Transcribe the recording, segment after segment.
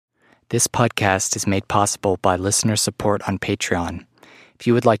This podcast is made possible by listener support on Patreon. If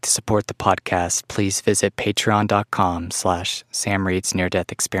you would like to support the podcast, please visit patreon.com/Sam Reed's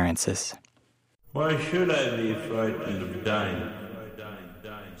Near-Death Experiences. Why should I be frightened of dying?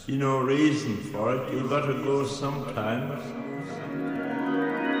 See no reason for it. You gotta go sometimes.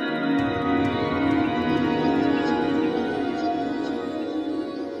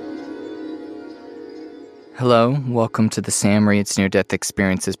 Hello, welcome to the Sam Reed's Near-Death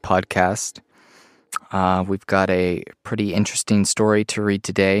Experiences podcast. We've got a pretty interesting story to read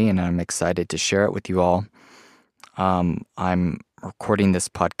today, and I'm excited to share it with you all. I'm recording this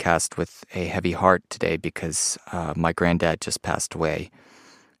podcast with a heavy heart today because my granddad just passed away,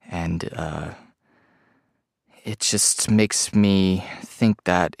 and it just makes me think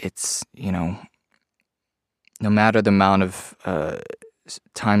that it's, no matter the amount of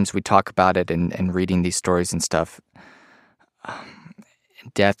times we talk about it and reading these stories and stuff,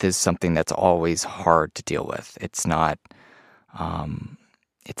 death is something that's always hard to deal with. It's not,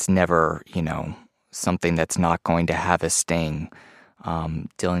 it's never, something that's not going to have a sting.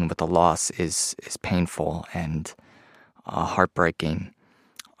 Dealing with the loss is painful and heartbreaking.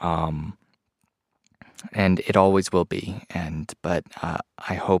 And it always will be. But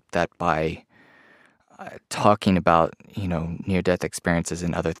I hope that by talking about, near-death experiences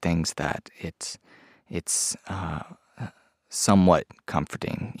and other things, that it's somewhat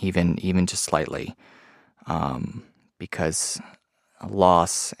comforting, even just slightly, because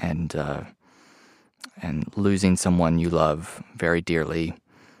loss and losing someone you love very dearly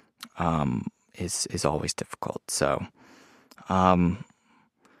is always difficult. So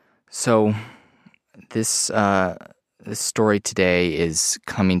this story today is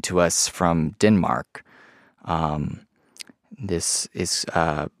coming to us from Denmark. This is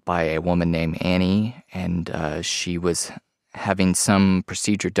by a woman named Annie, and she was having some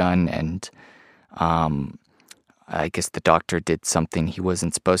procedure done, and I guess the doctor did something he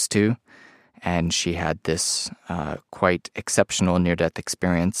wasn't supposed to, and she had this quite exceptional near-death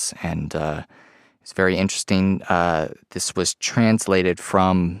experience, and it's very interesting. This was translated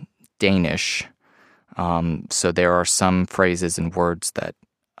from Danish, so there are some phrases and words that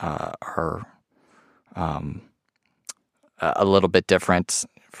are a little bit different.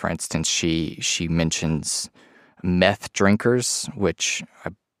 For instance, she mentions meth drinkers, which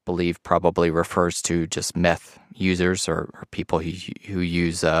I believe probably refers to just meth users or people who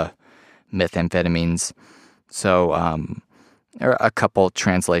use methamphetamines. So there are a couple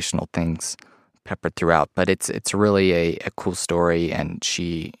translational things peppered throughout, but it's really a cool story, and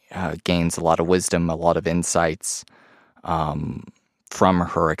she gains a lot of wisdom, a lot of insights from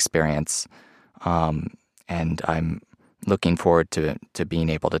her experience, and I'm looking forward to being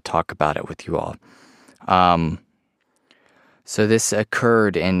able to talk about it with you all. So this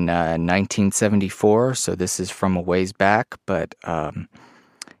occurred in 1974, so this is from a ways back, but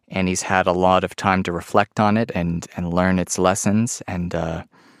Annie's had a lot of time to reflect on it and learn its lessons, and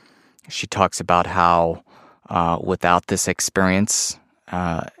she talks about how without this experience,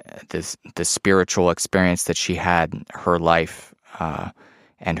 the spiritual experience that she had, her life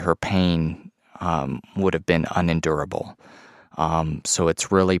and her pain would have been unendurable. So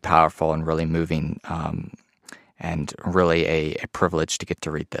it's really powerful and really moving, and really a privilege to get to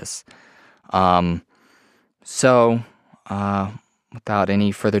read this. So without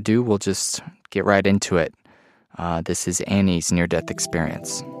any further ado, we'll just get right into it. This is Annie's near-death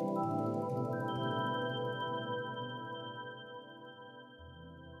experience.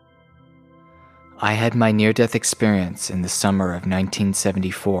 I had my near-death experience in the summer of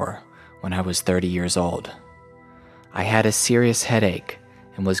 1974 when I was 30 years old. I had a serious headache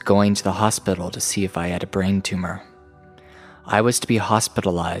and was going to the hospital to see if I had a brain tumor. I was to be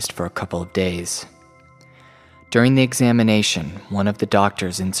hospitalized for a couple of days. During the examination, one of the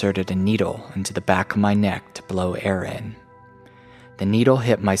doctors inserted a needle into the back of my neck to blow air in. The needle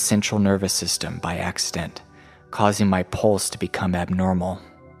hit my central nervous system by accident, causing my pulse to become abnormal.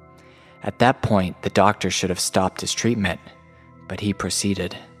 At that point, the doctor should have stopped his treatment, but he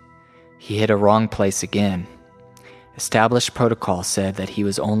proceeded. He hit a wrong place again. Established protocol said that he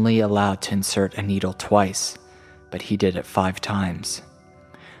was only allowed to insert a needle twice, but he did it 5 times.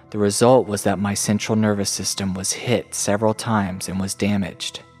 The result was that my central nervous system was hit several times and was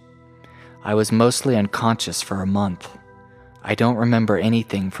damaged. I was mostly unconscious for a month. I don't remember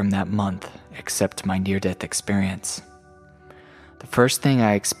anything from that month except my near-death experience. The first thing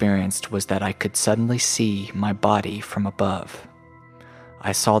I experienced was that I could suddenly see my body from above.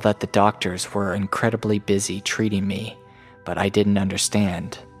 I saw that the doctors were incredibly busy treating me, but I didn't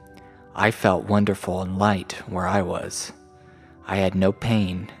understand. I felt wonderful and light where I was. I had no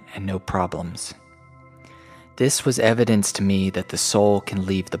pain and no problems. This was evidence to me that the soul can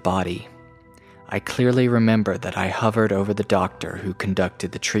leave the body. I clearly remember that I hovered over the doctor who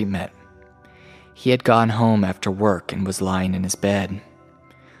conducted the treatment. He had gone home after work and was lying in his bed.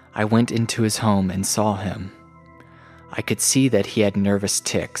 I went into his home and saw him. I could see that he had nervous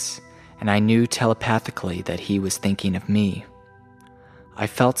tics, and I knew telepathically that he was thinking of me. I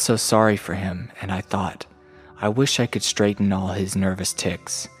felt so sorry for him, and I thought, I wish I could straighten all his nervous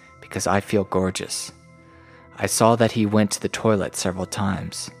tics, because I feel gorgeous. I saw that he went to the toilet several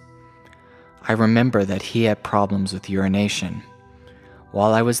times. I remember that he had problems with urination.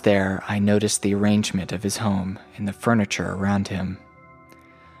 While I was there, I noticed the arrangement of his home and the furniture around him.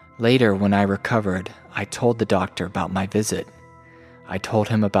 Later, when I recovered, I told the doctor about my visit. I told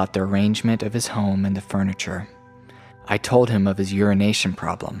him about the arrangement of his home and the furniture. I told him of his urination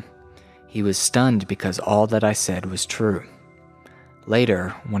problem. He was stunned because all that I said was true.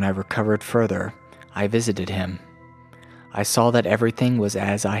 Later, when I recovered further, I visited him. I saw that everything was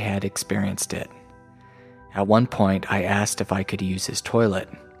as I had experienced it. At one point, I asked if I could use his toilet.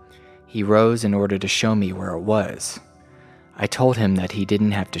 He rose in order to show me where it was. I told him that he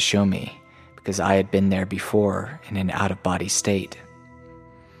didn't have to show me, because I had been there before in an out-of-body state.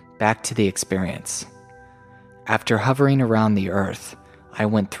 Back to the experience. After hovering around the earth, I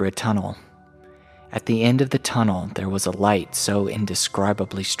went through a tunnel. At the end of the tunnel, there was a light so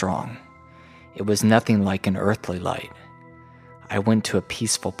indescribably strong. It was nothing like an earthly light. I went to a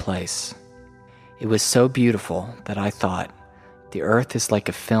peaceful place. It was so beautiful that I thought, the earth is like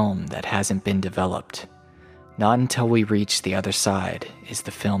a film that hasn't been developed. Not until we reach the other side is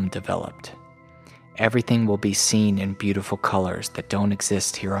the film developed. Everything will be seen in beautiful colors that don't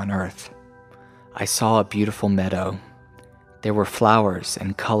exist here on earth. I saw a beautiful meadow. There were flowers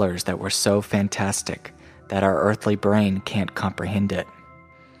and colors that were so fantastic that our earthly brain can't comprehend it.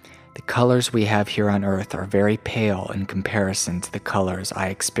 The colors we have here on earth are very pale in comparison to the colors I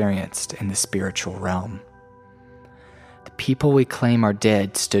experienced in the spiritual realm. The people we claim are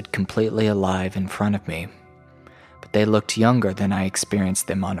dead stood completely alive in front of me, but they looked younger than I experienced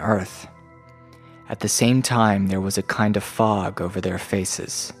them on earth. At the same time, there was a kind of fog over their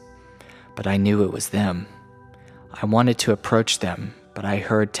faces, but I knew it was them. I wanted to approach them, but I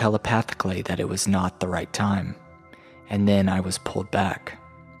heard telepathically that it was not the right time, and then I was pulled back.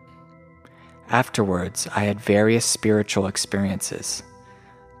 Afterwards, I had various spiritual experiences.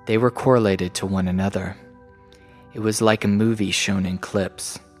 They were correlated to one another. It was like a movie shown in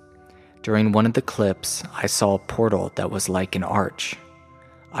clips. During one of the clips, I saw a portal that was like an arch.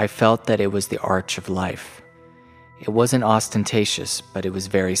 I felt that it was the arch of life. It wasn't ostentatious, but it was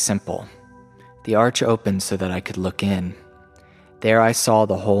very simple. The arch opened so that I could look in. There I saw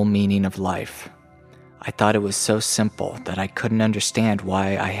the whole meaning of life. I thought it was so simple that I couldn't understand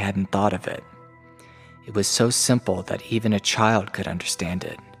why I hadn't thought of it. It was so simple that even a child could understand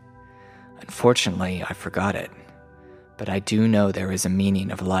it. Unfortunately, I forgot it, but I do know there is a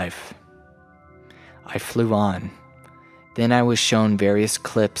meaning of life. I flew on. Then I was shown various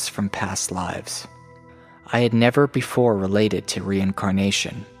clips from past lives. I had never before related to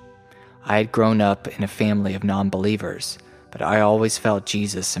reincarnation. I had grown up in a family of non-believers, but I always felt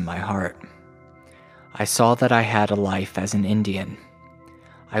Jesus in my heart. I saw that I had a life as an Indian.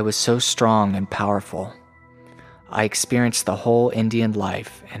 I was so strong and powerful. I experienced the whole Indian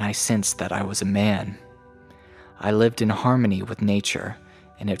life, and I sensed that I was a man. I lived in harmony with nature,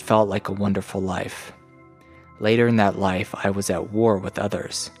 and it felt like a wonderful life. Later in that life, I was at war with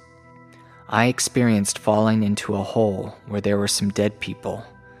others. I experienced falling into a hole where there were some dead people,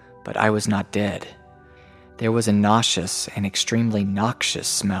 but I was not dead. There was a nauseous and extremely noxious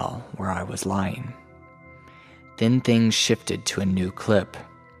smell where I was lying. Then things shifted to a new clip.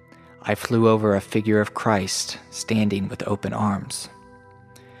 I flew over a figure of Christ standing with open arms.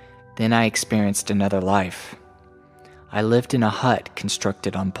 Then I experienced another life. I lived in a hut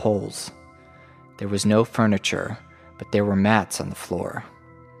constructed on poles. There was no furniture, but there were mats on the floor.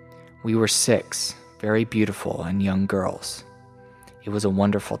 We were 6, very beautiful and young girls. It was a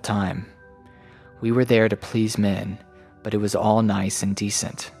wonderful time. We were there to please men, but it was all nice and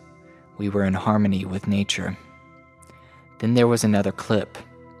decent. We were in harmony with nature. Then there was another clip.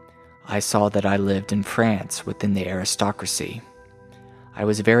 I saw that I lived in France within the aristocracy. I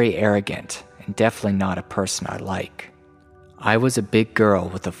was very arrogant and definitely not a person I like. I was a big girl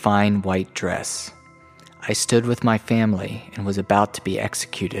with a fine white dress. I stood with my family and was about to be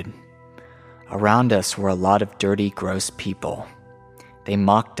executed. Around us were a lot of dirty, gross people. They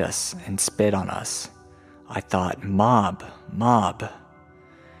mocked us and spit on us. I thought, mob, mob.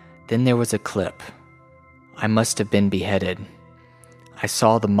 Then there was a clip. I must have been beheaded. I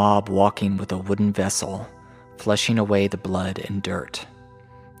saw the mob walking with a wooden vessel, flushing away the blood and dirt.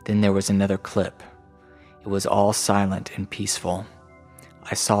 Then there was another clip. It was all silent and peaceful.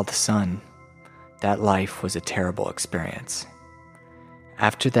 I saw the sun. That life was a terrible experience.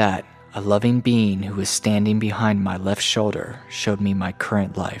 After that, a loving being who was standing behind my left shoulder showed me my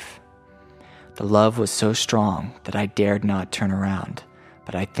current life. The love was so strong that I dared not turn around,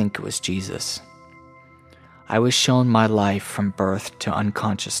 but I think it was Jesus. I was shown my life from birth to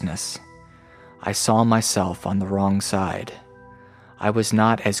unconsciousness. I saw myself on the wrong side. I was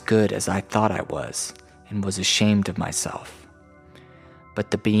not as good as I thought I was, and was ashamed of myself.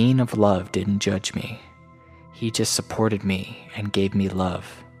 But the being of love didn't judge me. He just supported me and gave me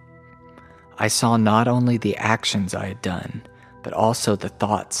love. I saw not only the actions I had done, but also the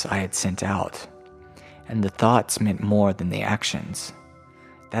thoughts I had sent out. And the thoughts meant more than the actions.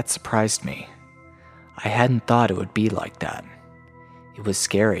 That surprised me. I hadn't thought it would be like that. It was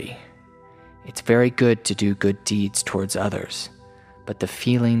scary. It's very good to do good deeds towards others, but the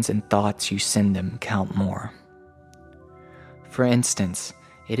feelings and thoughts you send them count more. For instance,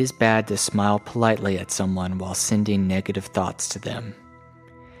 it is bad to smile politely at someone while sending negative thoughts to them.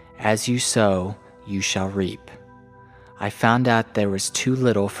 As you sow, you shall reap. I found out there was too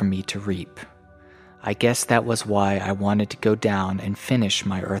little for me to reap. I guess that was why I wanted to go down and finish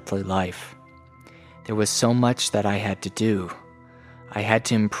my earthly life. There was so much that I had to do. I had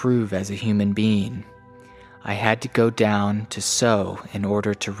to improve as a human being. I had to go down to sow in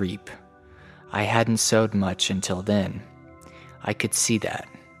order to reap. I hadn't sowed much until then. I could see that.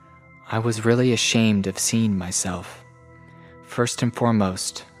 I was really ashamed of seeing myself. First and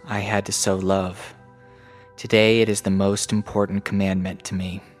foremost, I had to sow love. Today it is the most important commandment to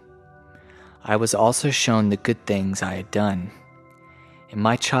me. I was also shown the good things I had done. In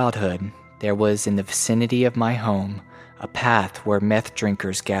my childhood, there was in the vicinity of my home a path where meth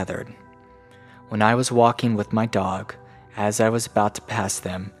drinkers gathered. When I was walking with my dog, as I was about to pass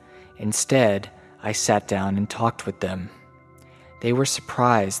them, instead, I sat down and talked with them. They were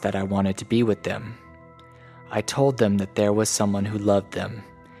surprised that I wanted to be with them. I told them that there was someone who loved them,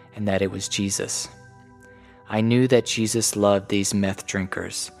 and that it was Jesus. I knew that Jesus loved these meth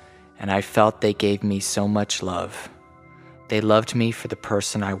drinkers, and I felt they gave me so much love. They loved me for the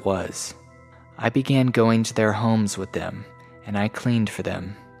person I was. I began going to their homes with them, and I cleaned for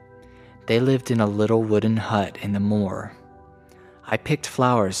them. They lived in a little wooden hut in the moor. I picked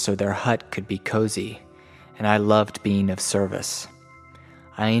flowers so their hut could be cozy, and I loved being of service.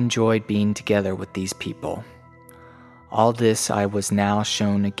 I enjoyed being together with these people. All this I was now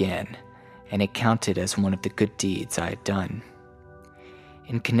shown again, and it counted as one of the good deeds I had done.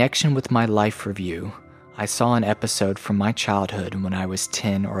 In connection with my life review, I saw an episode from my childhood when I was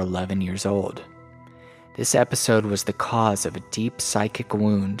 10 or 11 years old. This episode was the cause of a deep psychic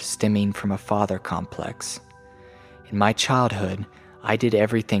wound stemming from a father complex. In my childhood, I did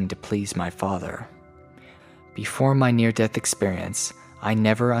everything to please my father. Before my near-death experience, I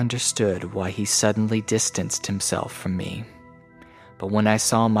never understood why he suddenly distanced himself from me. But when I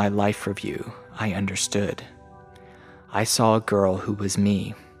saw my life review, I understood. I saw a girl who was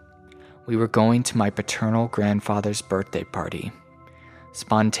me. We were going to my paternal grandfather's birthday party.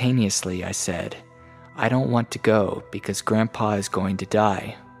 Spontaneously, I said, "I don't want to go because Grandpa is going to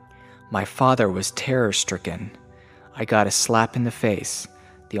die." My father was terror-stricken. I got a slap in the face,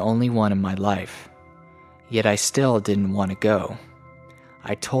 the only one in my life. Yet I still didn't want to go.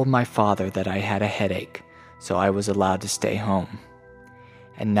 I told my father that I had a headache, so I was allowed to stay home.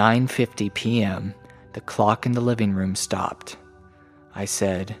 At 9:50 p.m., the clock in the living room stopped. I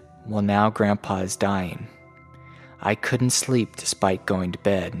said, "Well, now Grandpa is dying." I couldn't sleep despite going to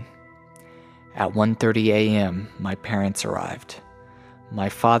bed. At 1:30 a.m., my parents arrived. My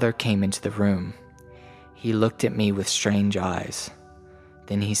father came into the room. He looked at me with strange eyes.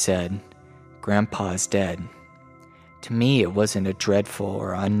 Then he said, "Grandpa is dead." To me, it wasn't a dreadful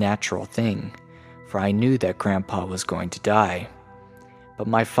or unnatural thing, for I knew that Grandpa was going to die. But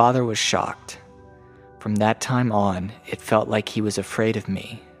my father was shocked. From that time on, it felt like he was afraid of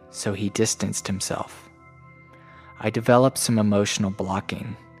me, so he distanced himself. I developed some emotional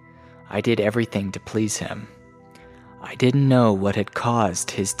blocking. I did everything to please him. I didn't know what had caused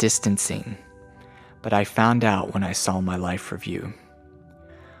his distancing, but I found out when I saw my life review.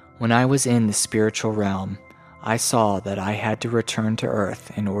 When I was in the spiritual realm, I saw that I had to return to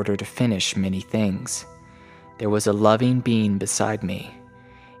Earth in order to finish many things. There was a loving being beside me.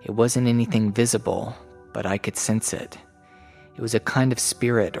 It wasn't anything visible, but I could sense it. It was a kind of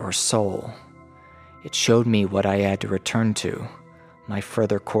spirit or soul. It showed me what I had to return to, my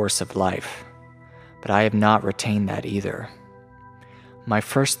further course of life. But I have not retained that either. My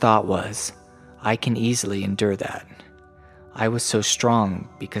first thought was, I can easily endure that. I was so strong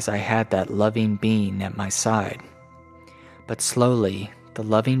because I had that loving being at my side. But slowly, the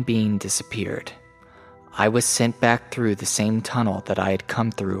loving being disappeared. I was sent back through the same tunnel that I had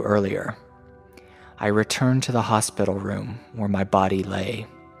come through earlier. I returned to the hospital room where my body lay.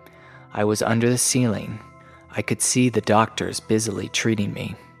 I was under the ceiling. I could see the doctors busily treating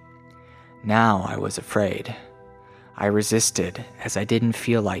me. Now I was afraid. I resisted as I didn't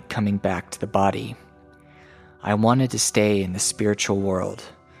feel like coming back to the body. I wanted to stay in the spiritual world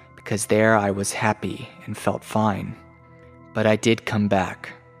because there I was happy and felt fine. But I did come back,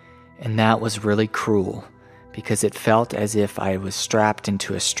 and that was really cruel because it felt as if I was strapped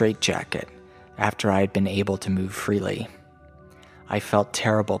into a straitjacket after I had been able to move freely. I felt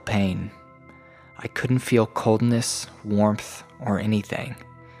terrible pain. I couldn't feel coldness, warmth, or anything.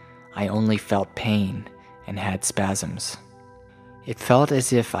 I only felt pain and had spasms. It felt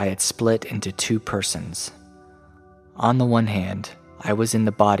as if I had split into two persons. On the one hand, I was in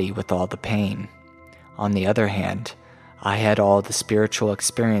the body with all the pain. On the other hand, I had all the spiritual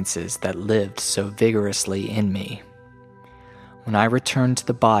experiences that lived so vigorously in me. When I returned to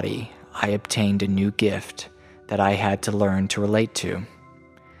the body, I obtained a new gift that I had to learn to relate to.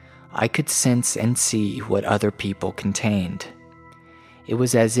 I could sense and see what other people contained. It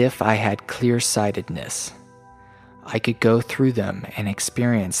was as if I had clear-sightedness. I could go through them and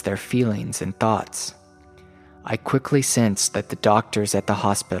experience their feelings and thoughts. I quickly sensed that the doctors at the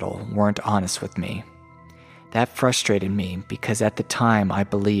hospital weren't honest with me. That frustrated me because at the time I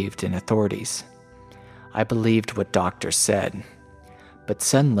believed in authorities. I believed what doctors said. But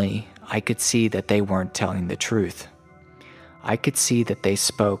suddenly, I could see that they weren't telling the truth. I could see that they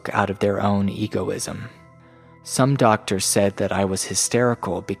spoke out of their own egoism. Some doctors said that I was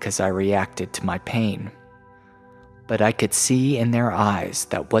hysterical because I reacted to my pain. But I could see in their eyes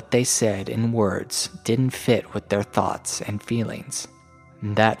that what they said in words didn't fit with their thoughts and feelings.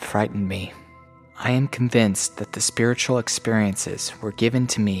 That frightened me. I am convinced that the spiritual experiences were given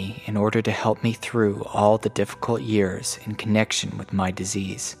to me in order to help me through all the difficult years in connection with my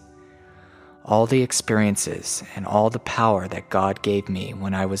disease. All the experiences and all the power that God gave me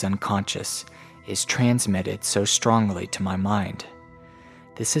when I was unconscious is transmitted so strongly to my mind.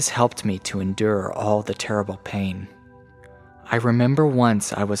 This has helped me to endure all the terrible pain. I remember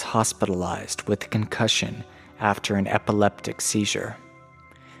once I was hospitalized with a concussion after an epileptic seizure.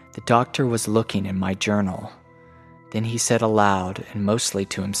 The doctor was looking in my journal. Then he said aloud and mostly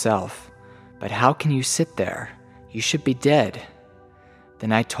to himself, "But how can you sit there? You should be dead."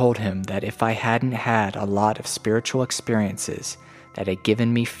 Then I told him that if I hadn't had a lot of spiritual experiences that had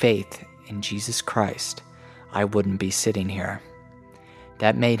given me faith in Jesus Christ, I wouldn't be sitting here.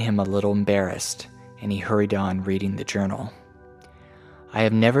 That made him a little embarrassed, and he hurried on reading the journal. I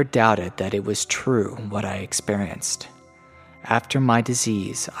have never doubted that it was true what I experienced. After my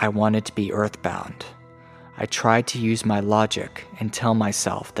disease, I wanted to be earthbound. I tried to use my logic and tell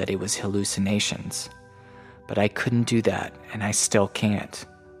myself that it was hallucinations. But I couldn't do that, and I still can't.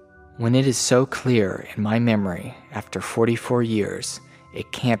 When it is so clear in my memory after 44 years,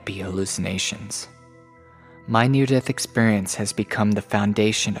 it can't be hallucinations. My near-death experience has become the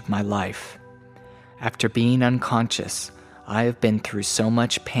foundation of my life. After being unconscious, I have been through so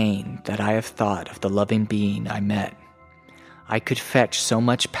much pain that I have thought of the loving being I met. I could fetch so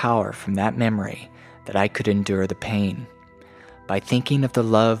much power from that memory that I could endure the pain. By thinking of the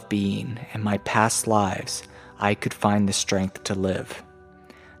love being and my past lives, I could find the strength to live.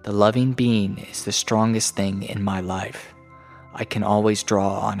 The loving being is the strongest thing in my life. I can always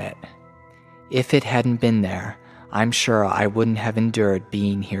draw on it. If it hadn't been there, I'm sure I wouldn't have endured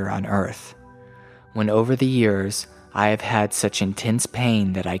being here on earth. When over the years I have had such intense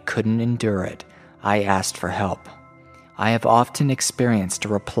pain that I couldn't endure it, I asked for help. I have often experienced a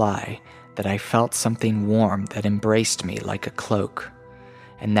reply that I felt something warm that embraced me like a cloak,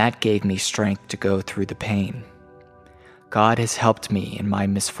 and that gave me strength to go through the pain. God has helped me in my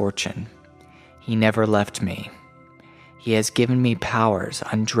misfortune. He never left me. He has given me powers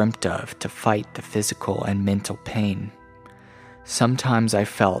undreamt of to fight the physical and mental pain. Sometimes I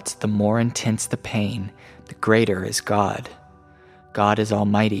felt the more intense the pain, the greater is God. God is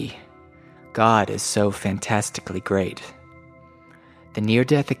almighty. God is so fantastically great. The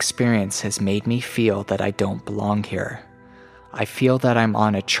near-death experience has made me feel that I don't belong here. I feel that I'm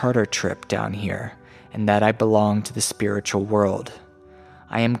on a charter trip down here and that I belong to the spiritual world.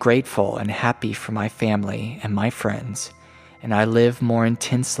 I am grateful and happy for my family and my friends, and I live more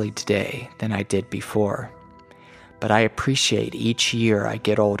intensely today than I did before. But I appreciate each year I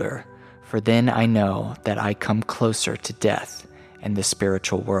get older, for then I know that I come closer to death and the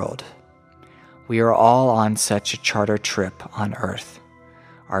spiritual world. We are all on such a charter trip on earth.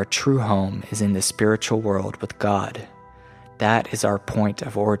 Our true home is in the spiritual world with God. That is our point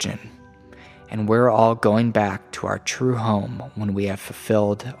of origin. And we're all going back to our true home when we have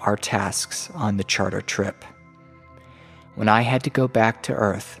fulfilled our tasks on the charter trip. When I had to go back to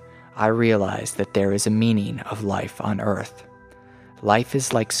earth, I realized that there is a meaning of life on earth. Life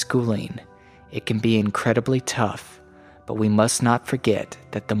is like schooling. It can be incredibly tough, but we must not forget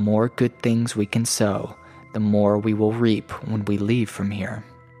that the more good things we can sow, the more we will reap when we leave from here.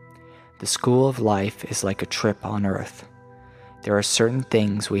 The school of life is like a trip on earth. There are certain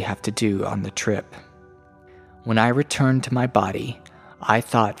things we have to do on the trip. When I returned to my body, I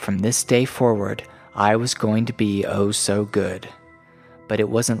thought from this day forward I was going to be oh so good. But it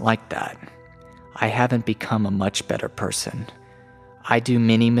wasn't like that. I haven't become a much better person. I do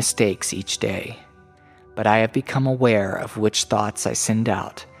many mistakes each day, but I have become aware of which thoughts I send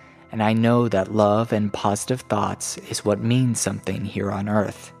out, and I know that love and positive thoughts is what means something here on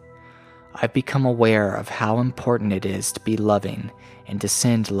earth. I've become aware of how important it is to be loving and to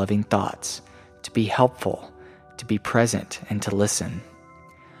send loving thoughts, to be helpful, to be present, and to listen.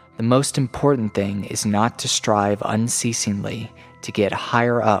 The most important thing is not to strive unceasingly to get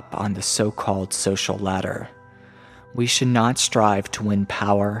higher up on the so-called social ladder. We should not strive to win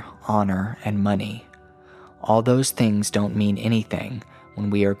power, honor, and money. All those things don't mean anything when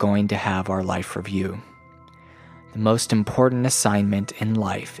we are going to have our life review. The most important assignment in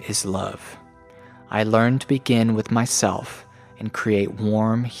life is love. I learned to begin with myself and create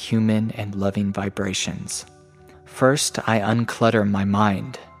warm, human, and loving vibrations. First, I unclutter my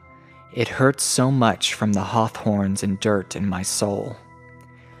mind. It hurts so much from the hawthorns and dirt in my soul.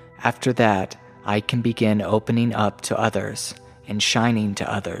 After that, I can begin opening up to others and shining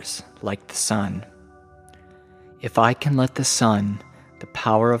to others like the sun. If I can let the sun, the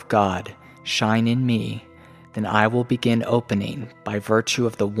power of God, shine in me, then I will begin opening by virtue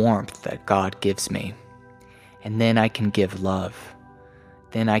of the warmth that God gives me. And then I can give love.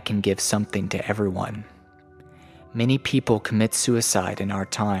 Then I can give something to everyone. Many people commit suicide in our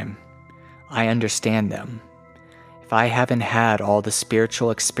time. I understand them. If I haven't had all the spiritual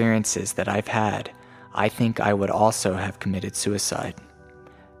experiences that I've had, I think I would also have committed suicide.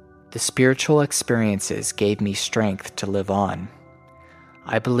 The spiritual experiences gave me strength to live on.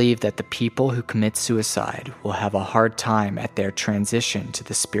 I believe that the people who commit suicide will have a hard time at their transition to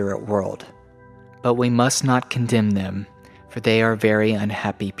the spirit world. But we must not condemn them, for they are very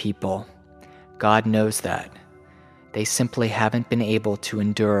unhappy people. God knows that. They simply haven't been able to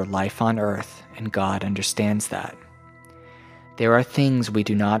endure life on earth, and God understands that. There are things we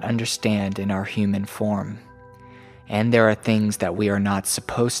do not understand in our human form, and there are things that we are not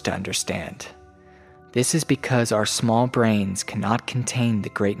supposed to understand. This is because our small brains cannot contain the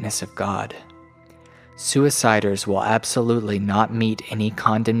greatness of God. Suiciders will absolutely not meet any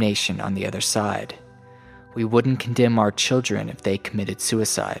condemnation on the other side. We wouldn't condemn our children if they committed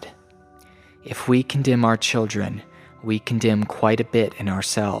suicide. If we condemn our children, we condemn quite a bit in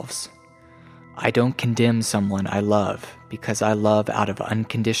ourselves. I don't condemn someone I love because I love out of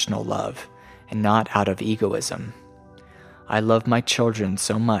unconditional love and not out of egoism. I love my children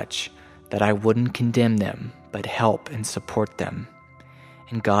so much that I wouldn't condemn them, but help and support them.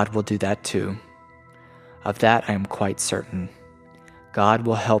 And God will do that too. Of that I am quite certain. God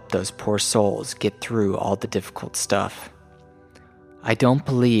will help those poor souls get through all the difficult stuff. I don't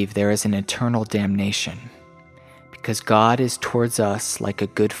believe there is an eternal damnation, because God is towards us like a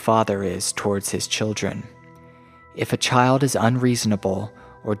good father is towards his children. If a child is unreasonable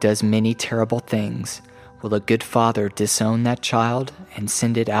or does many terrible things, will a good father disown that child and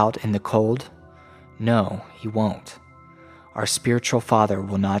send it out in the cold? No, he won't. Our spiritual Father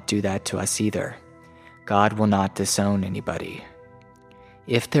will not do that to us either. God will not disown anybody.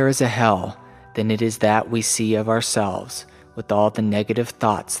 If there is a hell, then it is that we see of ourselves with all the negative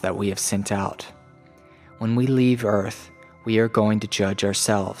thoughts that we have sent out. When we leave earth, we are going to judge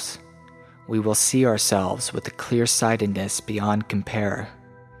ourselves. We will see ourselves with a clear-sightedness beyond compare.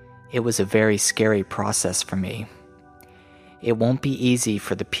 It was a very scary process for me. It won't be easy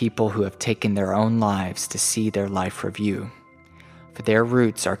for the people who have taken their own lives to see their life review, for their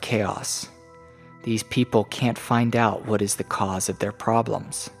roots are chaos. These people can't find out what is the cause of their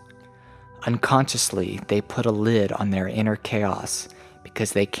problems. Unconsciously, they put a lid on their inner chaos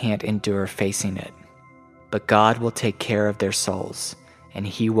because they can't endure facing it. But God will take care of their souls, and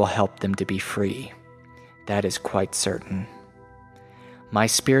He will help them to be free. That is quite certain. My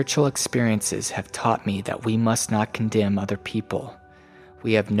spiritual experiences have taught me that we must not condemn other people.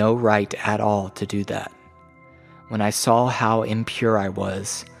 We have no right at all to do that. When I saw how impure I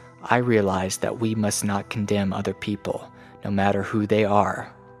was, I realized that we must not condemn other people, no matter who they are.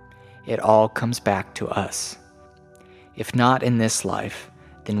 It all comes back to us. If not in this life,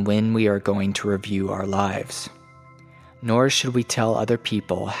 then when we are going to review our lives. Nor should we tell other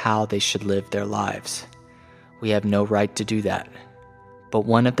people how they should live their lives. We have no right to do that. But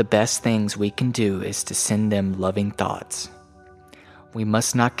one of the best things we can do is to send them loving thoughts. We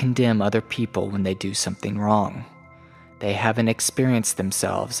must not condemn other people when they do something wrong. They haven't experienced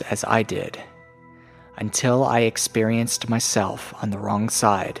themselves as I did. Until I experienced myself on the wrong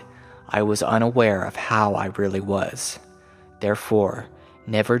side, I was unaware of how I really was. Therefore,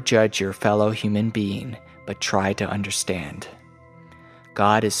 never judge your fellow human being, but try to understand.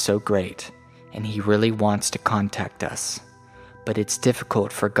 God is so great, and He really wants to contact us. But it's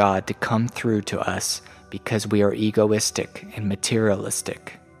difficult for God to come through to us because we are egoistic and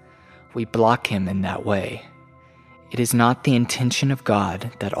materialistic. We block Him in that way. It is not the intention of God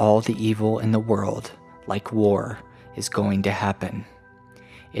that all the evil in the world, like war, is going to happen.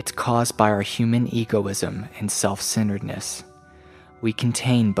 It's caused by our human egoism and self-centeredness. We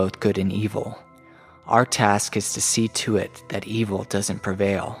contain both good and evil. Our task is to see to it that evil doesn't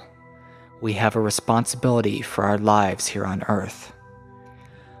prevail. We have a responsibility for our lives here on earth.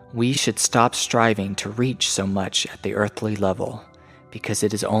 We should stop striving to reach so much at the earthly level, because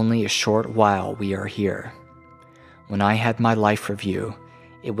it is only a short while we are here. When I had my life review,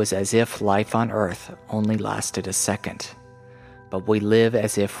 it was as if life on earth only lasted a second, but we live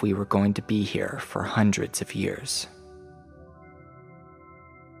as if we were going to be here for hundreds of years.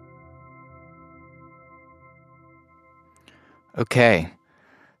 Okay,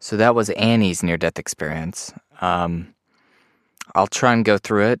 so that was Annie's near-death experience. I'll try and go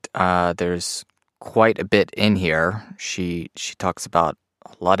through it. There's quite a bit in here. She talks about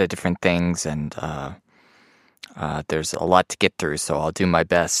a lot of different things, and there's a lot to get through, so I'll do my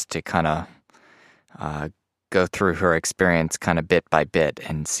best to kind of go through her experience kind of bit by bit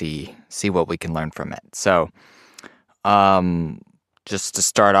and see what we can learn from it. So just to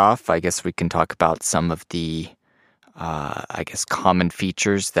start off, I guess we can talk about some of the common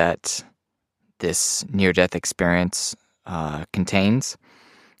features that this near-death experience contains.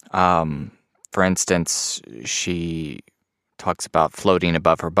 For instance, she talks about floating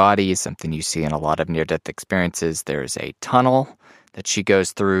above her body, something you see in a lot of near-death experiences. There's a tunnel that she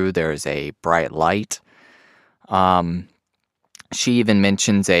goes through. There's a bright light. She even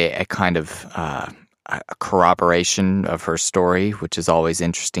mentions a kind of a corroboration of her story, which is always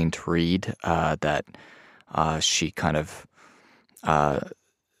interesting to read, that she kind of,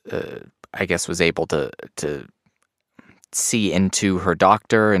 I guess, was able to see into her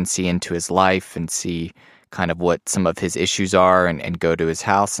doctor and see into his life and see kind of what some of his issues are and go to his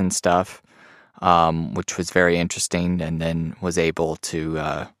house and stuff, which was very interesting, and then was able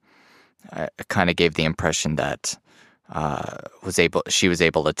to kind of gave the impression that she was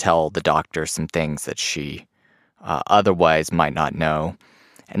able to tell the doctor some things that she otherwise might not know.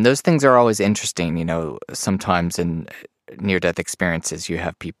 And those things are always interesting. You know, sometimes in near-death experiences, you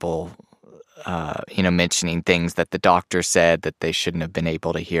have people, mentioning things that the doctor said that they shouldn't have been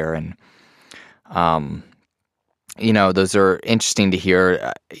able to hear. And, those are interesting to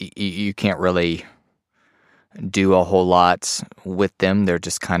hear. You can't really do a whole lot with them. They're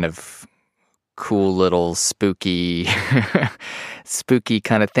just kind of cool little spooky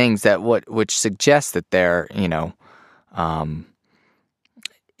kind of things which suggests that they're,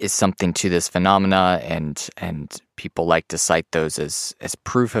 is something to this phenomena, and people like to cite those as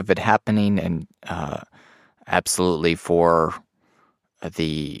proof of it happening, and absolutely for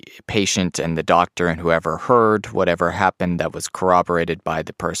the patient and the doctor and whoever heard whatever happened that was corroborated by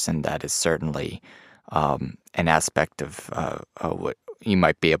the person, that is certainly an aspect of what you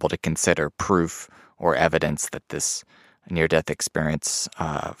might be able to consider proof or evidence that this near-death experience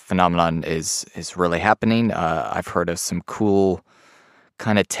phenomenon is really happening. I've heard of some cool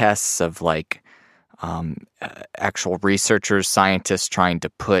kind of tests of actual researchers, scientists trying to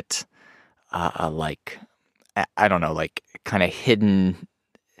put kind of hidden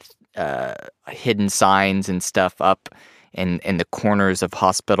signs and stuff up in the corners of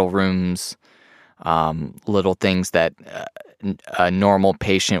hospital rooms, little things that a normal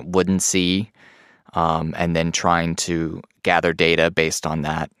patient wouldn't see, and then trying to gather data based on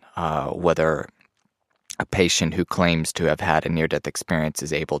that, whether a patient who claims to have had a near-death experience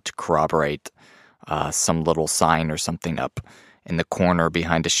is able to corroborate some little sign or something up in the corner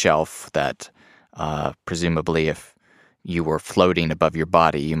behind a shelf that presumably if you were floating above your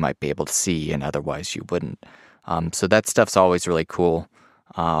body, you might be able to see, and otherwise you wouldn't. So that stuff's always really cool.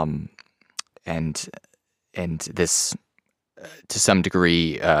 And this to some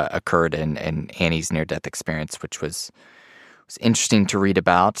degree occurred in Annie's near-death experience, which was interesting to read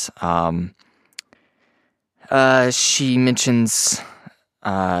about. She mentions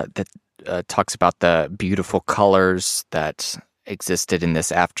that talks about the beautiful colors that existed in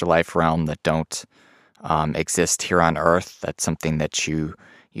this afterlife realm that don't exist here on Earth. That's something that you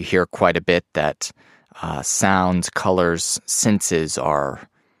hear quite a bit, that sounds, colors, senses are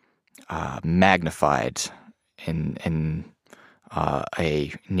magnified in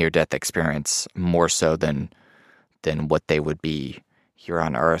a near-death experience more so than what they would be here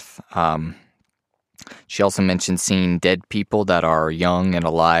on Earth. She also mentioned seeing dead people that are young and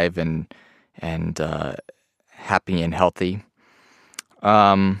alive and happy and healthy.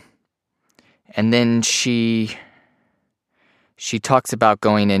 And then she talks about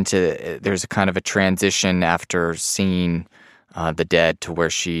going into, there's a kind of a transition after seeing the dead to where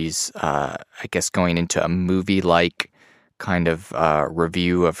she's, I guess, going into a movie-like kind of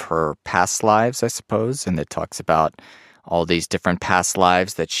review of her past lives, I suppose. And it talks about all these different past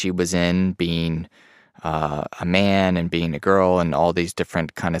lives that she was in, being a man and being a girl, and all these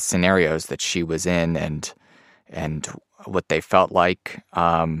different kind of scenarios that she was in and what they felt like.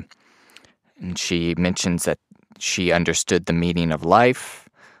 And she mentions that she understood the meaning of life,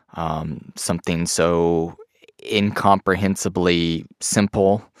 something so incomprehensibly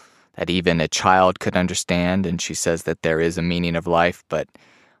simple that even a child could understand. And she says that there is a meaning of life, but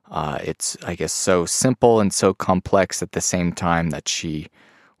it's, I guess, so simple and so complex at the same time that she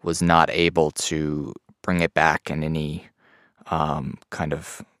was not able to bring it back in any kind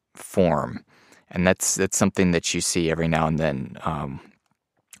of form. And that's something that you see every now and then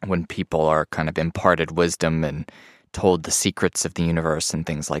when people are kind of imparted wisdom and told the secrets of the universe and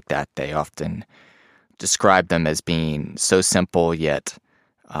things like that. They often describe them as being so simple yet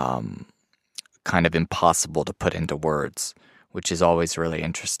kind of impossible to put into words, which is always really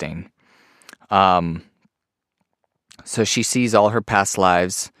interesting. So she sees all her past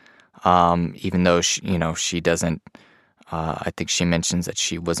lives, even though she doesn't. I think she mentions that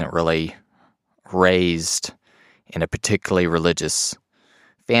she wasn't really raised in a particularly religious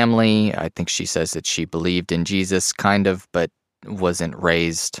family. I think she says that she believed in Jesus, kind of, but wasn't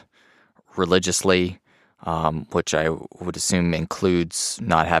raised religiously, which I would assume includes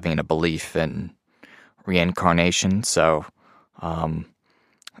not having a belief in reincarnation. So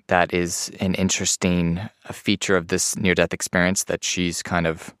that is an interesting feature of this near-death experience, that she's kind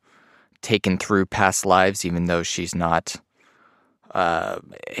of taken through past lives, even though she's not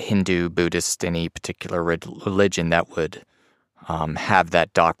Hindu, Buddhist, any particular religion that would have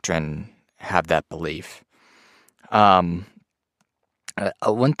that doctrine, have that belief. One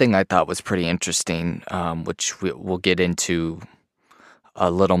thing I thought was pretty interesting, which we'll get into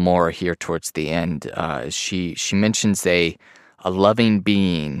a little more here towards the end, she mentions a loving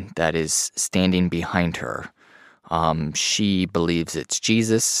being that is standing behind her. She believes it's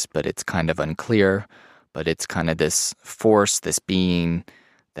Jesus, but it's kind of unclear. But it's kind of this force, this being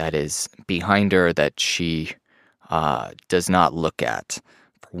that is behind her that she does not look at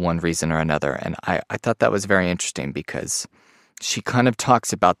for one reason or another. And I thought that was very interesting because she kind of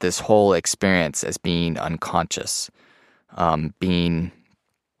talks about this whole experience as being unconscious, being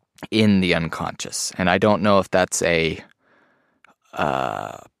in the unconscious. And I don't know if that's a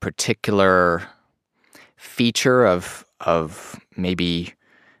particular feature of maybe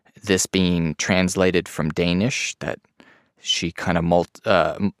this being translated from Danish, that she kind of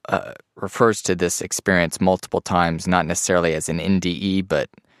refers to this experience multiple times, not necessarily as an NDE, but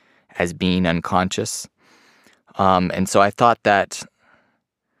as being unconscious. And so I thought that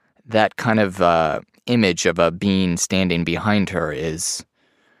kind of image of a being standing behind her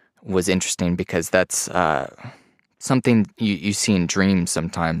was interesting, because that's something you see in dreams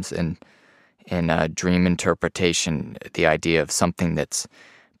sometimes, in dream interpretation, the idea of something that's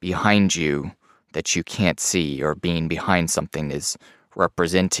behind you that you can't see, or being behind something is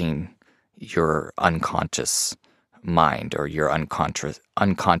representing your unconscious mind or your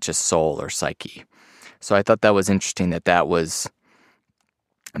unconscious soul or psyche. So I thought that was interesting, that was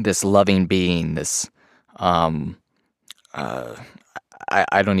this loving being, this I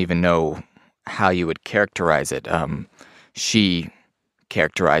don't even know how you would characterize it. She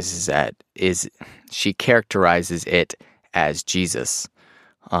characterizes it as Jesus,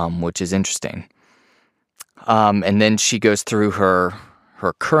 which is interesting. And then she goes through her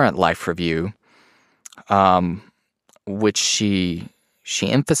current life review, which she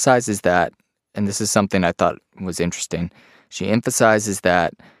emphasizes that, and this is something I thought was interesting. She emphasizes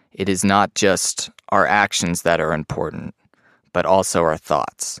that it is not just our actions that are important, but also our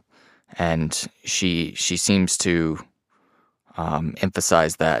thoughts. And she seems to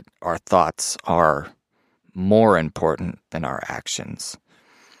emphasize that our thoughts are more important than our actions,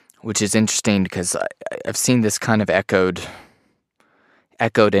 which is interesting because I've seen this kind of echoed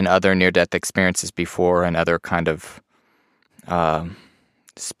in other near-death experiences before, and other kind of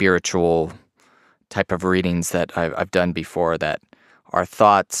spiritual type of readings that I've done before, that our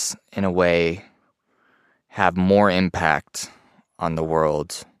thoughts, in a way, have more impact on the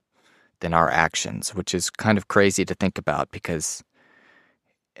world than our actions, which is kind of crazy to think about, because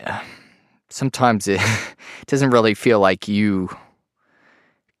sometimes it doesn't really feel like you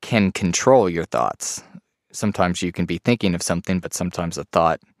can control your thoughts. Sometimes you can be thinking of something, but sometimes a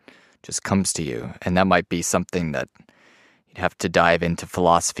thought just comes to you. And that might be something that you'd have to dive into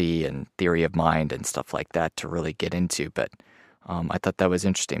philosophy and theory of mind and stuff like that to really get into. But I thought that was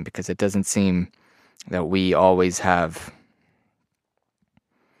interesting, because it doesn't seem that we always have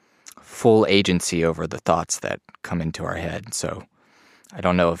full agency over the thoughts that come into our head. So I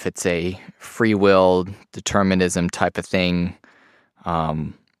don't know if it's a free will determinism type of thing,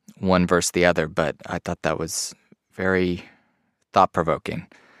 one versus the other, but I thought that was very thought-provoking,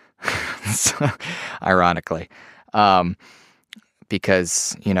 ironically,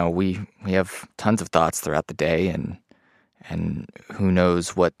 because, we have tons of thoughts throughout the day, and who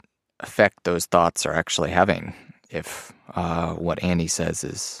knows what effect those thoughts are actually having, if what Annie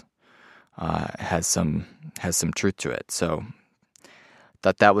says has some truth to it. So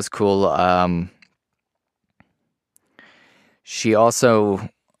thought that was cool. She also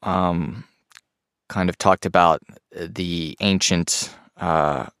kind of talked about the ancient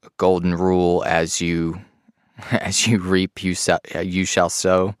golden rule: as you reap, you shall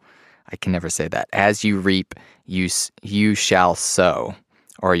sow. I can never say that. As you reap, you shall sow,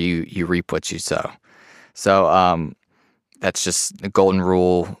 or you reap what you sow. So that's just the golden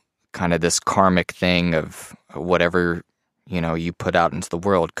rule, kind of this karmic thing of whatever you put out into the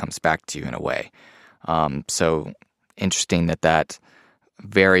world comes back to you in a way. So interesting that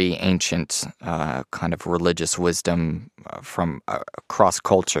very ancient kind of religious wisdom from across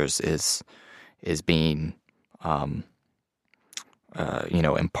cultures is being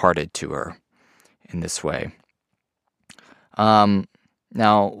imparted to her in this way.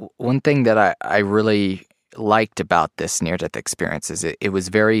 Now, one thing that I really liked about this near-death experience is it was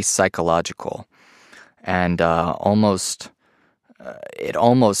very psychological, and it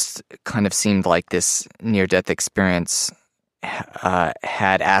almost kind of seemed like this near-death experience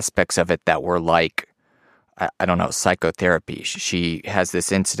had aspects of it that were like, I don't know, psychotherapy. She has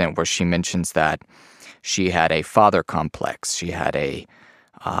this incident where she mentions that she had a father complex. She had a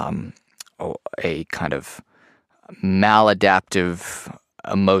kind of maladaptive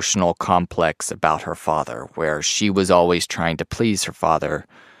emotional complex about her father, where she was always trying to please her father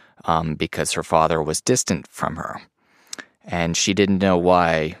because her father was distant from her. And she didn't know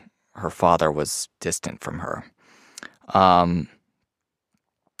why her father was distant from her. And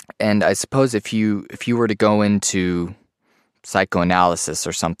I suppose if you were to go into psychoanalysis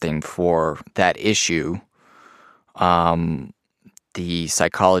or something for that issue, the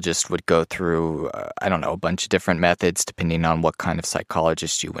psychologist would go through, a bunch of different methods, depending on what kind of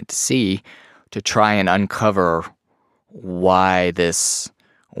psychologist you went to see, to try and uncover why this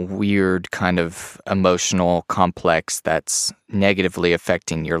weird kind of emotional complex that's negatively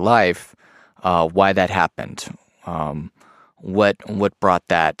affecting your life, why that happened. What brought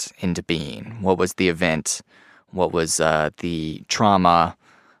that into being? What was the event? What was the trauma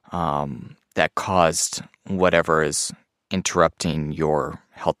that caused whatever is interrupting your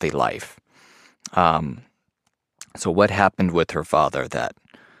healthy life? So what happened with her father that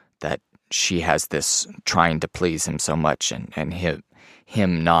she has this trying to please him so much, and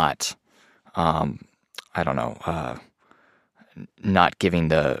him not, not giving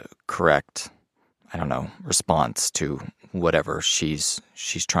the correct, response to whatever she's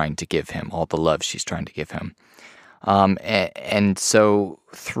trying to give him, all the love she's trying to give him. And so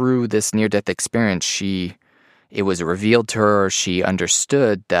through this near-death experience, it was revealed to her, she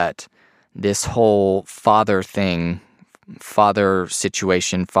understood that this whole father thing, father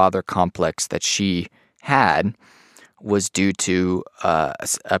situation, father complex that she had was due to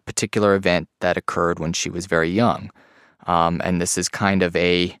a particular event that occurred when she was very young. And this is kind of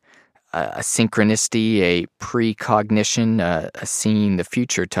a synchronicity, a precognition, a seeing the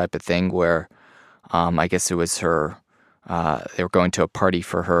future type of thing, where I guess it was her, they were going to a party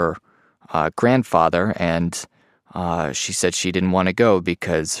for her grandfather, and she said she didn't want to go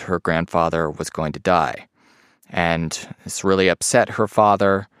because her grandfather was going to die. And this really upset her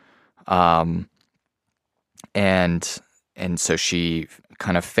father. And so she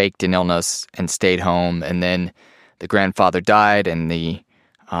kind of faked an illness and stayed home. And then the grandfather died, and the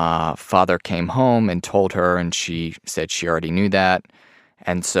father came home and told her, and she said she already knew that.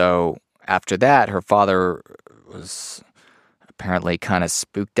 And so after that, her father was apparently kind of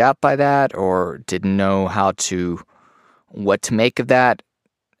spooked out by that, or didn't know what to make of that.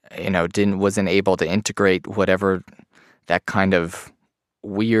 Wasn't able to integrate whatever that kind of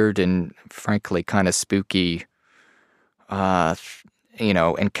weird and frankly kind of spooky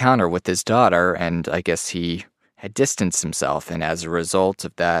encounter with his daughter, and I guess he had distanced himself, and as a result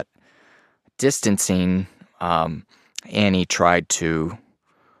of that distancing, Annie tried to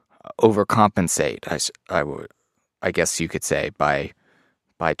overcompensate, I guess you could say, by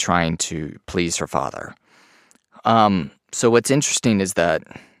trying to please her father. So what's interesting is that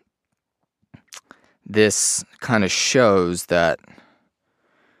this kind of shows that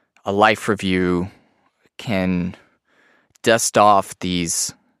a life review can dust off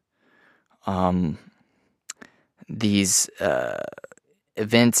these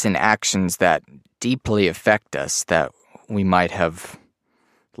events and actions that deeply affect us, that we might have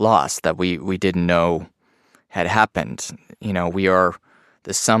lost, that we didn't know had happened. We are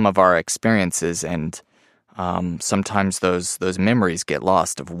the sum of our experiences, and sometimes those memories get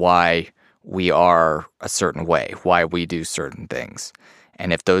lost of why we are a certain way, why we do certain things.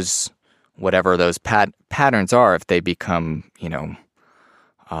 And if whatever those patterns are, if they become,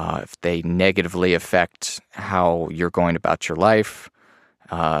 if they negatively affect how you're going about your life,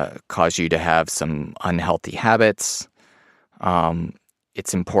 cause you to have some unhealthy habits,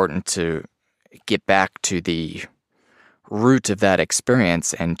 it's important to get back to the root of that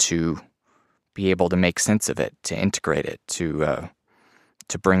experience and to be able to make sense of it, to integrate it, to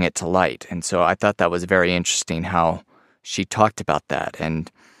bring it to light. And so I thought that was very interesting how she talked about that. And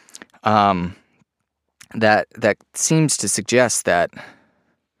that seems to suggest that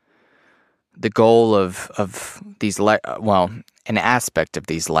the goal of these an aspect of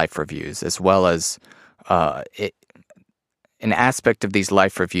these life reviews, as well as an aspect of these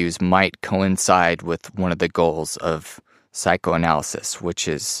life reviews might coincide with one of the goals of psychoanalysis, which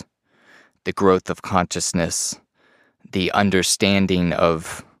is the growth of consciousness, the understanding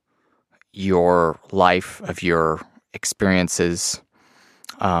of your life, of your experiences,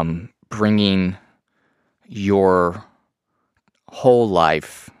 bringing your whole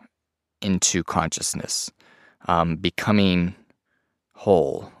life into consciousness, becoming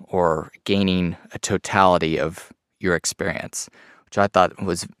whole, or gaining a totality of your experience, which I thought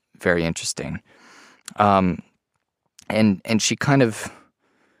was very interesting. And she kind of,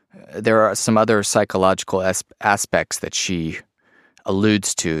 there are some other psychological aspects that she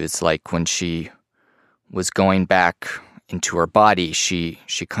alludes to. It's like when she was going back into her body, she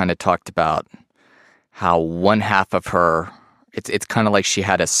kind of talked about how one half of her, it's kind of like she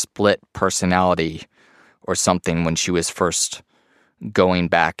had a split personality or something when she was first going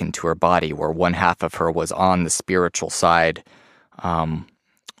back into her body, where one half of her was on the spiritual side,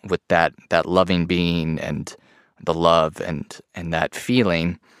 with that loving being and the love and that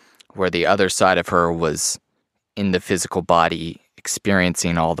feeling, where the other side of her was in the physical body,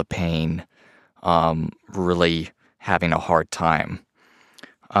 experiencing all the pain, really having a hard time.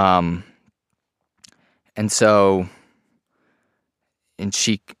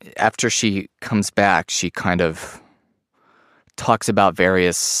 After she comes back, she kind of talks about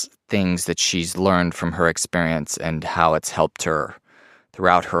various things that she's learned from her experience and how it's helped her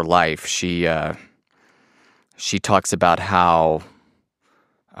throughout her life. She talks about how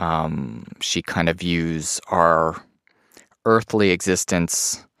she kind of views our earthly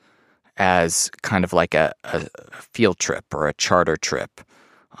existence as kind of like a field trip or a charter trip,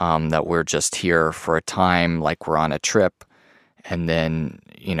 that we're just here for a time, like we're on a trip, and then,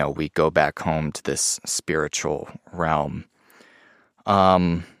 we go back home to this spiritual realm.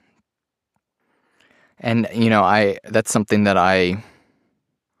 And, that's something that I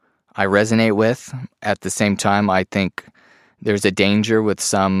resonate with. At the same time, I think there's a danger with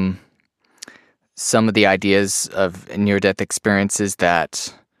some of the ideas of near-death experiences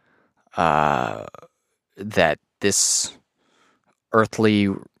that this earthly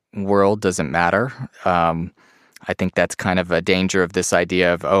world doesn't matter. I think that's kind of a danger of this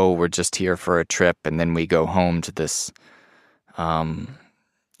idea of, we're just here for a trip and then we go home to this,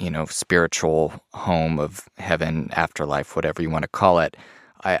 spiritual home of heaven, afterlife, whatever you want to call it.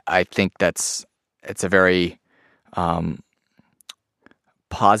 I think it's a very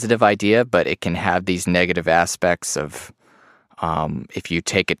positive idea, but it can have these negative aspects of, if you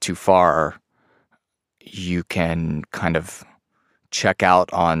take it too far, you can kind of check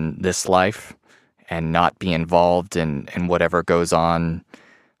out on this life and not be involved in whatever goes on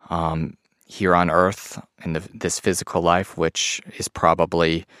here on Earth in this physical life, which is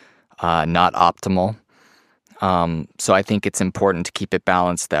probably not optimal. So I think it's important to keep it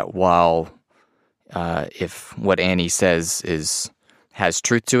balanced, that while if what Annie says has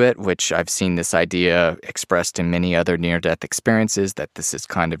truth to it, which I've seen this idea expressed in many other near-death experiences, that this is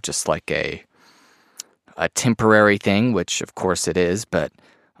kind of just like a temporary thing, which of course it is, but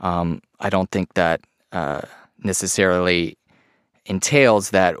I don't think that necessarily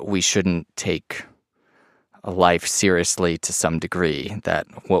entails that we shouldn't take life seriously to some degree, that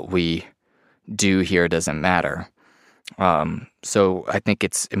what we do here doesn't matter. So I think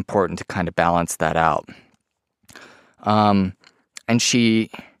it's important to kind of balance that out. And she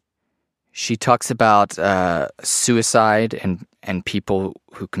talks about suicide and people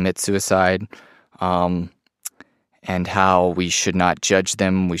who commit suicide, and how we should not judge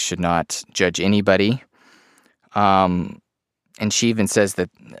them. We should not judge anybody. And she even says that,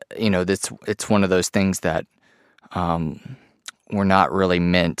 it's one of those things that we're not really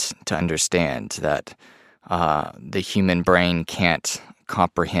meant to understand, that the human brain can't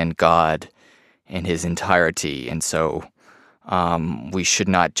comprehend God in his entirety. And so we should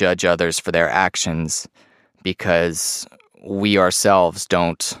not judge others for their actions, because we ourselves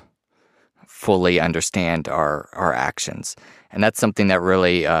don't fully understand our actions. And that's something that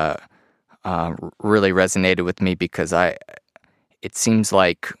really really resonated with me, because it seems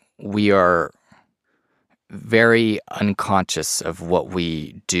like we are very unconscious of what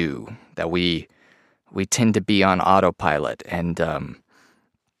we do, that we tend to be on autopilot. And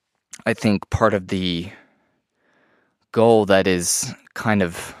I think part of the goal that is kind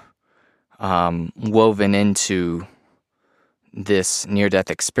of woven into this near-death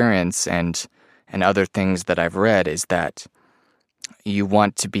experience and other things that I've read is that you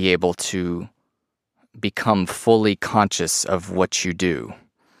want to be able to become fully conscious of what you do,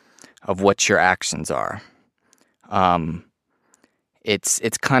 of what your actions are.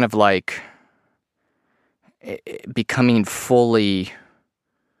 It's kind of like becoming fully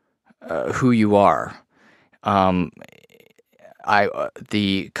who you are. The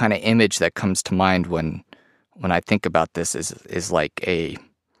kind of image that comes to mind when I think about this is like a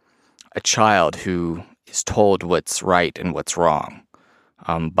child who is told what's right and what's wrong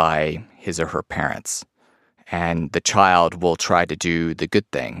by his or her parents, and the child will try to do the good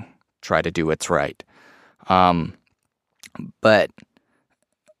thing, try to do what's right. But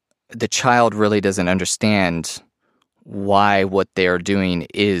the child really doesn't understand why what they're doing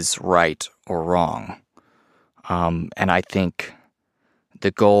is right or wrong. And I think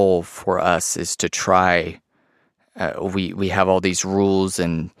the goal for us is to try, we have all these rules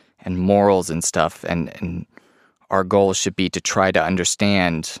and morals and stuff, and our goal should be to try to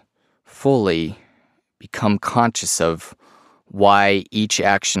understand fully, become conscious of why each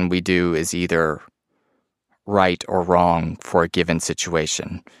action we do is either right or wrong for a given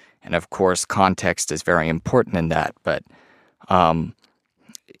situation. And of course, context is very important in that, but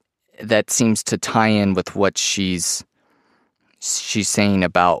that seems to tie in with what she's saying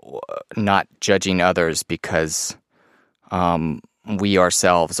about not judging others, because we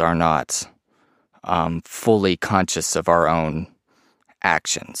ourselves are not fully conscious of our own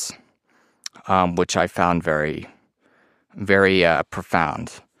actions, which I found very, very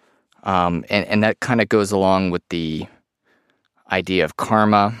profound. And that kind of goes along with the idea of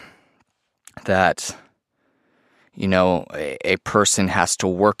karma, that, a person has to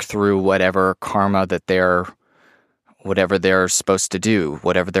work through whatever karma that whatever they're supposed to do,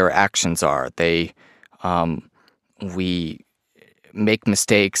 whatever their actions are. We make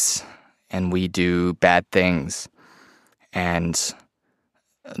mistakes and we do bad things, and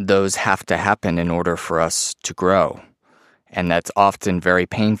those have to happen in order for us to grow. And that's often very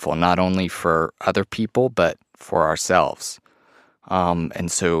painful, not only for other people, but for ourselves.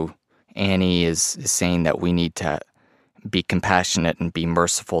 And so Annie is saying that we need to be compassionate and be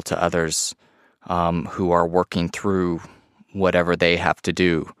merciful to others who are working through whatever they have to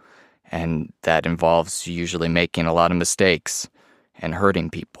do. And that involves usually making a lot of mistakes and hurting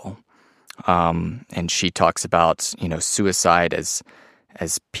people. And she talks about, suicide as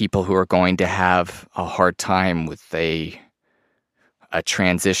people who are going to have a hard time with a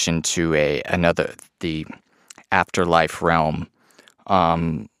transition to the afterlife realm.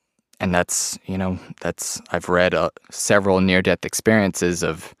 And that's I've read several near-death experiences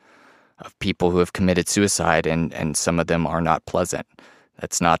of people who have committed suicide, and some of them are not pleasant.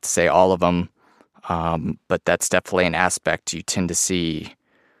 That's not to say all of them, but that's definitely an aspect you tend to see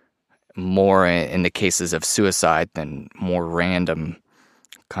more in the cases of suicide than more random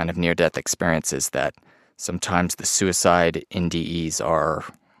kind of near-death experiences that sometimes the suicide NDEs are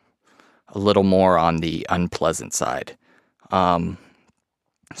a little more on the unpleasant side. But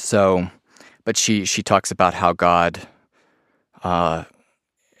she talks about how God,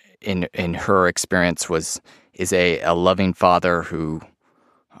 in her experience, is a loving father who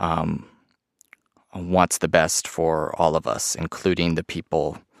wants the best for all of us, including the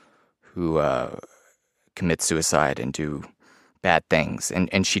people who commit suicide and do bad things.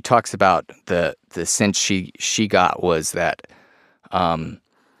 And she talks about the sense she got was that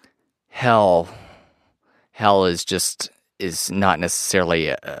hell is not necessarily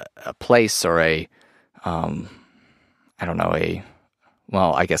a place or I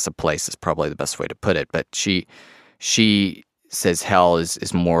guess a place is probably the best way to put it, but she says hell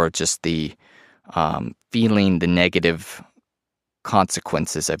is more just the feeling the negative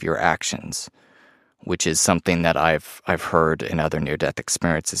consequences of your actions, which is something that I've heard in other near-death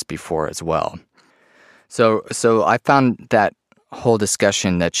experiences before as well. So I found that whole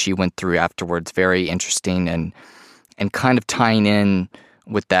discussion that she went through afterwards very interesting and kind of tying in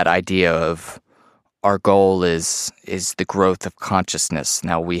with that idea of our goal is the growth of consciousness.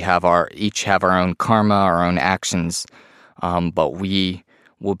 Now we each have our own karma, our own actions, but we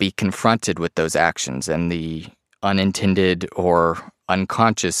will be confronted with those actions and the unintended or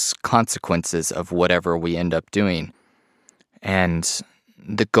unconscious consequences of whatever we end up doing. And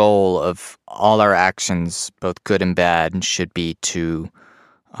the goal of all our actions, both good and bad, should be to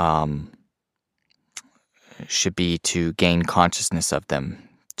gain consciousness of them,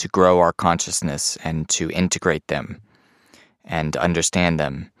 to grow our consciousness and to integrate them and understand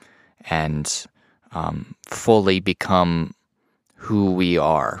them and fully become who we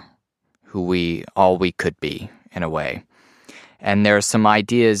are, all we could be in a way. And there are some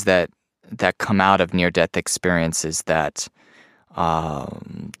ideas that come out of near-death experiences that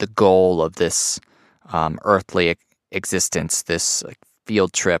the goal of this earthly existence, this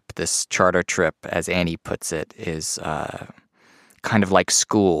field trip, this charter trip, as Annie puts it, is kind of like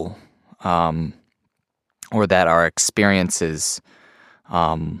school, or that our experiences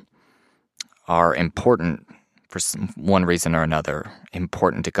are important for one reason or another,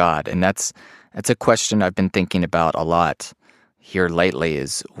 important to God. And that's a question I've been thinking about a lot here lately,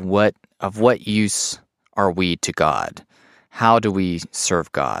 is what use are we to God? How do we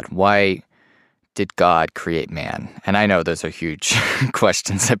serve God? Why did God create man? And I know those are huge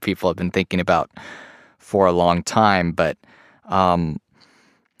questions that people have been thinking about for a long time, but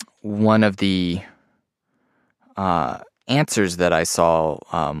one of the answers that I saw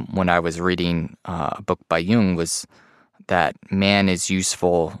when I was reading a book by Jung was that man is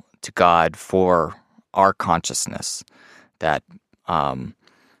useful to God for our consciousness, that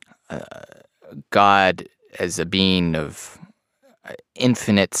God as a being of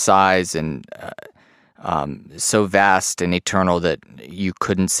infinite size and so vast and eternal that you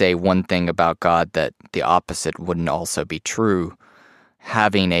couldn't say one thing about God that the opposite wouldn't also be true,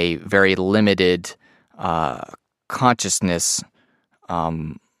 having a very limited consciousness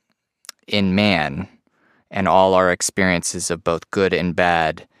in man, and all our experiences of both good and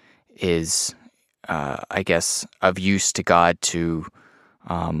bad is, I guess, of use to God to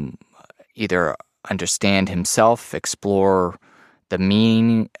either understand himself, explore the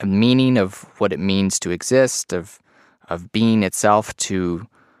meaning of what it means to exist, of being itself, to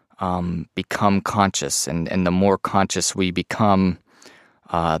become conscious. And the more conscious we become,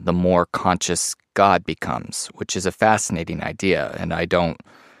 the more conscious God becomes, which is a fascinating idea. And I don't,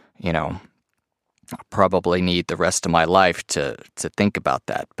 probably need the rest of my life to think about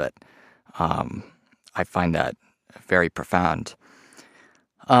that. But I find that very profound.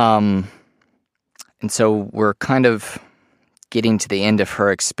 And so we're kind of getting to the end of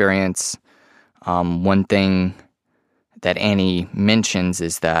her experience. One thing that Annie mentions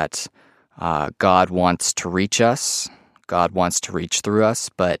is that God wants to reach us. God wants to reach through us,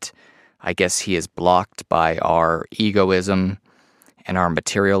 but I guess he is blocked by our egoism and our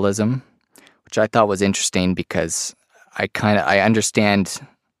materialism, which I thought was interesting because I understand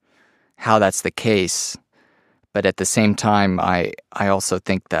how that's the case, but at the same time, I also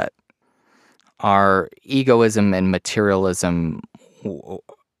think that our egoism and materialism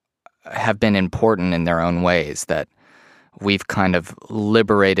have been important in their own ways, that we've kind of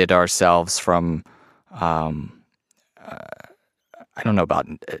liberated ourselves from, I don't know about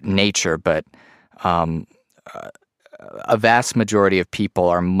nature, but a vast majority of people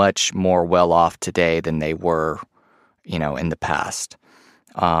are much more well off today than they were, in the past.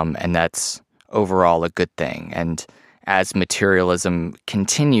 And that's overall a good thing. And as materialism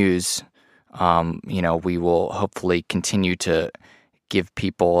continues, we will hopefully continue to give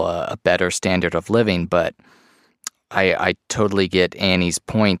people a better standard of living, but I totally get Annie's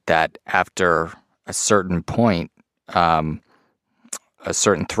point that after a certain point, a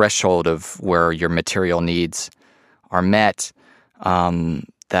certain threshold of where your material needs are met,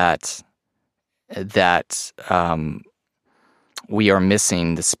 that we are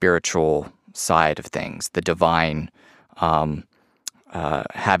missing the spiritual side of things, the divine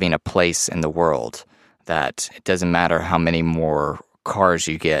having a place in the world, that it doesn't matter how many more cars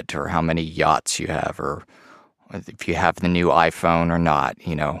you get or how many yachts you have or if you have the new iPhone or not,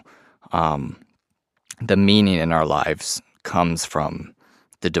 the meaning in our lives comes from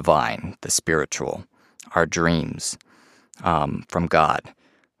the divine, the spiritual, our dreams from God.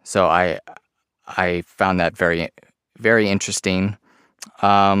 So I found that very, very interesting.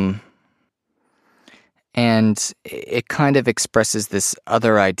 And it kind of expresses this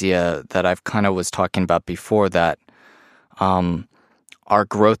other idea that I've kind of was talking about before, that our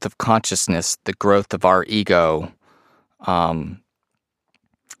growth of consciousness, the growth of our ego, and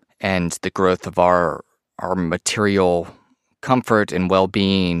the growth of our material comfort and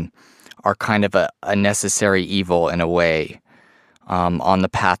well-being are kind of a necessary evil in a way on the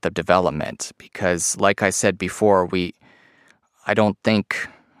path of development. Because, like I said before, I don't think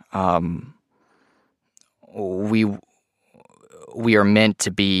we are meant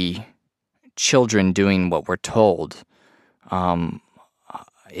to be children doing what we're told.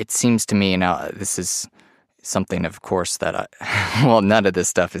 It seems to me, now this is something, of course, that none of this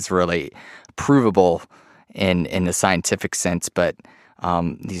stuff is really provable in the scientific sense, but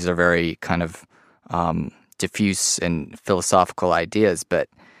these are very kind of diffuse and philosophical ideas. But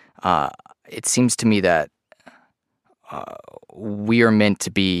it seems to me that we are meant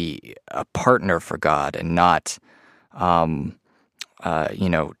to be a partner for God and not,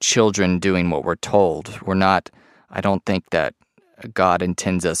 children doing what we're told. We're not. I don't think that God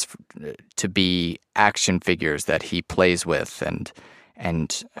intends us to be action figures that He plays with, and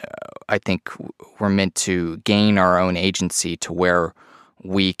I think we're meant to gain our own agency to where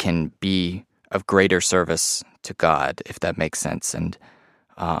we can be of greater service to God, if that makes sense. And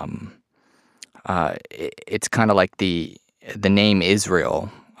it's kind of like the name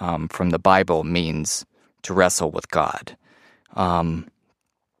Israel from the Bible means to wrestle with God. And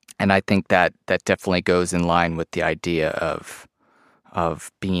I think that definitely goes in line with the idea of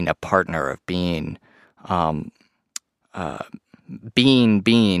being a partner, of being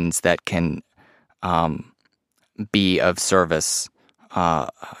beings that can be of service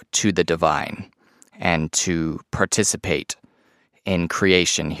to the divine and to participate in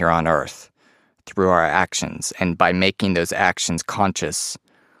creation here on earth through our actions. And by making those actions conscious,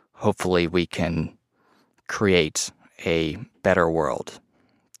 hopefully we can create a better world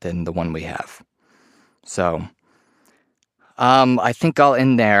than the one we have. So I think I'll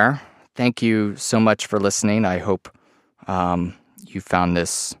end there. Thank you so much for listening. I hope you found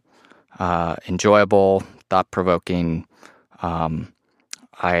this enjoyable, thought-provoking.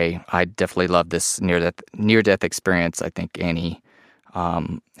 I definitely love this near-death experience. I think Annie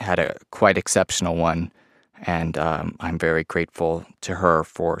had a quite exceptional one, and I'm very grateful to her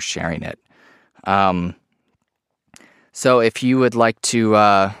for sharing it. So if you would like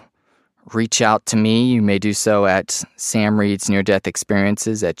to reach out to me, you may do so at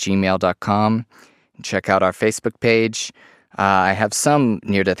samreadsneardeathexperiences@gmail.com. Check out our Facebook page. I have some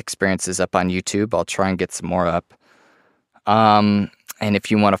near-death experiences up on YouTube. I'll try and get some more up. And if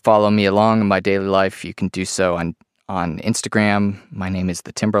you want to follow me along in my daily life, you can do so on Instagram. My name is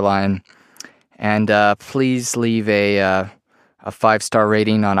The Timberline. And please leave a 5-star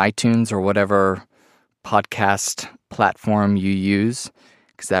rating on iTunes or whatever podcast platform you use,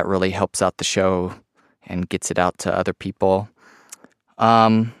 because that really helps out the show and gets it out to other people.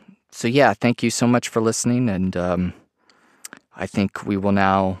 So yeah, thank you so much for listening, and I think we will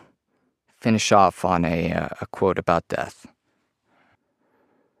now finish off on a quote about death.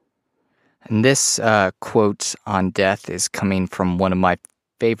 And this quote on death is coming from one of my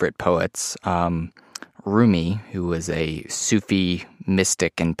favorite poets, Rumi, who was a Sufi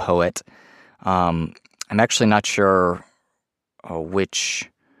mystic and poet. I'm actually not sure which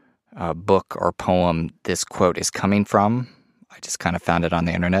book or poem this quote is coming from. I just kind of found it on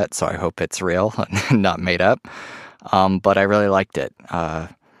the internet, so I hope it's real and not made up. But I really liked it.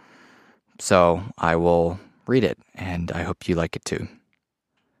 So I will read it, and I hope you like it too.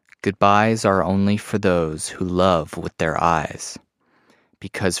 Goodbyes are only for those who love with their eyes,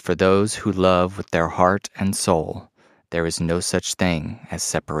 because for those who love with their heart and soul, there is no such thing as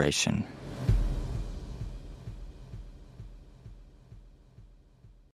separation.